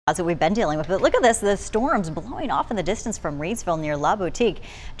that we've been dealing with. But look at this, the storms blowing off in the distance from Reedsville near La Boutique.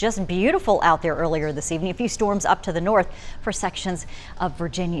 Just beautiful out there earlier this evening. A few storms up to the north for sections of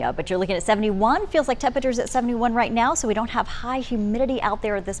Virginia. But you're looking at 71. Feels like temperatures at 71 right now, so we don't have high humidity out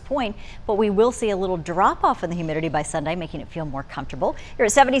there at this point. But we will see a little drop off in the humidity by Sunday, making it feel more comfortable. You're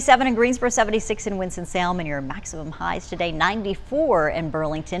at 77 in Greensboro, 76 in Winston-Salem, and your maximum highs today 94 in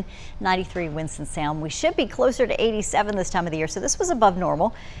Burlington, 93 in Winston-Salem. We should be closer to 87 this time of the year, so this was above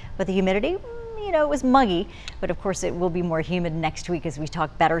normal, but the humidity, you know, it was muggy, but of course it will be more humid next week as we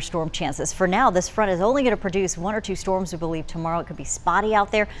talk better storm chances. For now, this front is only going to produce 1 or 2 storms, we believe. Tomorrow it could be spotty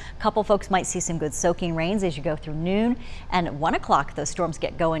out there. A couple folks might see some good soaking rains as you go through noon, and at 1 o'clock those storms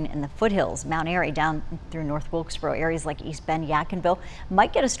get going in the foothills, Mount Airy down through North Wilkesboro, areas like East Bend, Yadkinville.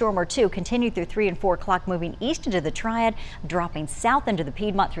 Might get a storm or two, continue through 3 and 4 o'clock, moving east into the Triad, dropping south into the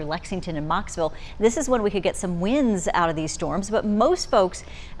Piedmont through Lexington and Moxville. This is when we could get some winds out of these storms, but most folks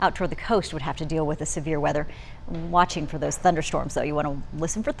out toward the coast would have to deal with the severe weather. Watching for those thunderstorms, though. You want to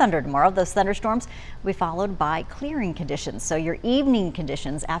listen for thunder tomorrow. Those thunderstorms will be followed by clearing conditions. So your evening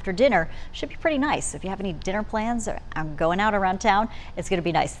conditions after dinner should be pretty nice. If you have any dinner plans or going out around town, it's going to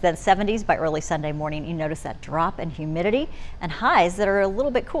be nice. Then 70s by early Sunday morning. You notice that drop in humidity and highs that are a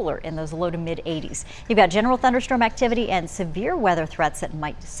little bit cooler in those low to mid 80s. You've got general thunderstorm activity and severe weather threats that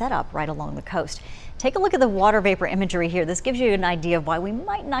might set up right along the coast. Take a look at the water vapor imagery here. This gives you an idea of why we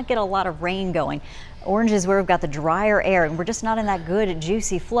might not get a lot of rain going. Orange is where we've got the drier air, and we're just not in that good,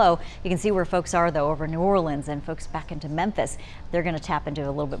 juicy flow. You can see where folks are, though, over New Orleans and folks back into Memphis. They're going to tap into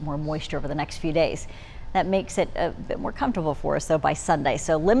a little bit more moisture over the next few days. That makes it a bit more comfortable for us, though, by Sunday.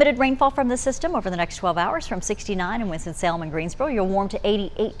 So limited rainfall from the system over the next 12 hours from 69 in Winston-Salem and Greensboro. You'll warm to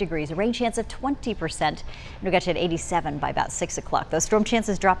 88 degrees, a rain chance of 20%. And we'll get you at 87 by about 6 o'clock. Those storm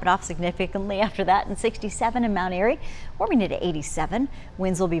chances dropping off significantly after that, and 67 in Mount Airy, warming it to 87.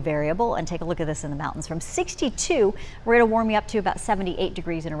 Winds will be variable, and take a look at this in the mountains. From 62, we're going to warm you up to about 78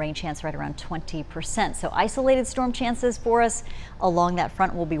 degrees and a rain chance right around 20%. So isolated storm chances for us along that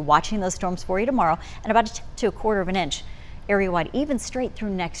front. We'll be watching those storms for you tomorrow, and about to a quarter of an inch area-wide, even straight through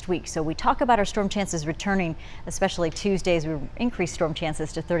next week. So we talk about our storm chances returning, especially Tuesdays. We increase storm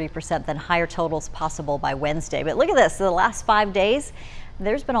chances to 30%, then higher totals possible by Wednesday. But look at this, the last 5 days,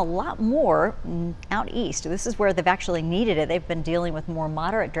 there's been a lot more out east. This is where they've actually needed it. They've been dealing with more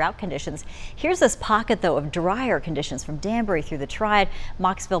moderate drought conditions. Here's this pocket, though, of drier conditions from Danbury through the Triad,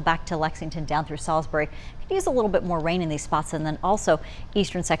 Moxville back to Lexington, down through Salisbury. Could use a little bit more rain in these spots, and then also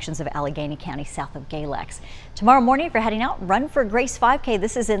eastern sections of Allegheny County south of Galex. Tomorrow morning, if you're heading out, run for Grace 5K.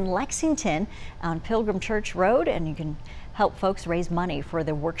 This is in Lexington on Pilgrim Church Road, and you can help folks raise money for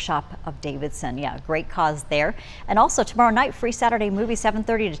the Workshop of Davidson. Yeah, great cause there. And also tomorrow night, free Saturday movie,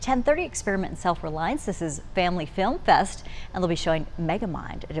 7:30 to 10:30, Experiment in Self-Reliance. This is Family Film Fest, and they'll be showing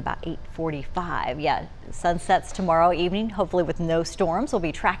Megamind at about 8:45. Yeah, sunsets tomorrow evening, hopefully with no storms. We'll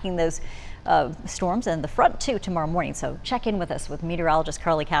be tracking those storms and the front too tomorrow morning, so check in with us with meteorologist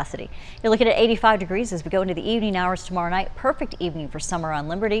Carly Cassidy. You're looking at 85 degrees as we go into the evening hours tomorrow night. Perfect evening for summer on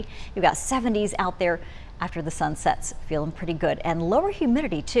Liberty. You've got 70s out there after the sun sets, feeling pretty good, and lower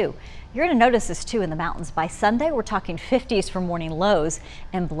humidity too. You're going to notice this too in the mountains. By Sunday, we're talking 50s for morning lows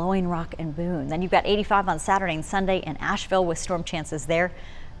in Blowing Rock and Boone. Then you've got 85 on Saturday and Sunday in Asheville with storm chances there.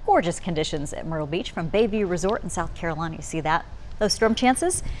 Gorgeous conditions at Myrtle Beach from Bayview Resort in South Carolina. You see that? Those storm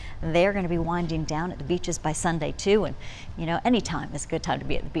chances, they're going to be winding down at the beaches by Sunday too. And you know, anytime is a good time to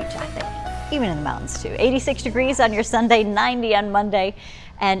be at the beach, I think, even in the mountains too. 86 degrees on your Sunday, 90 on Monday.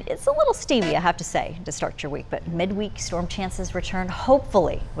 And it's a little steamy, I have to say, to start your week, but midweek storm chances return.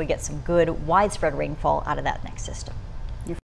 Hopefully we get some good widespread rainfall out of that next system.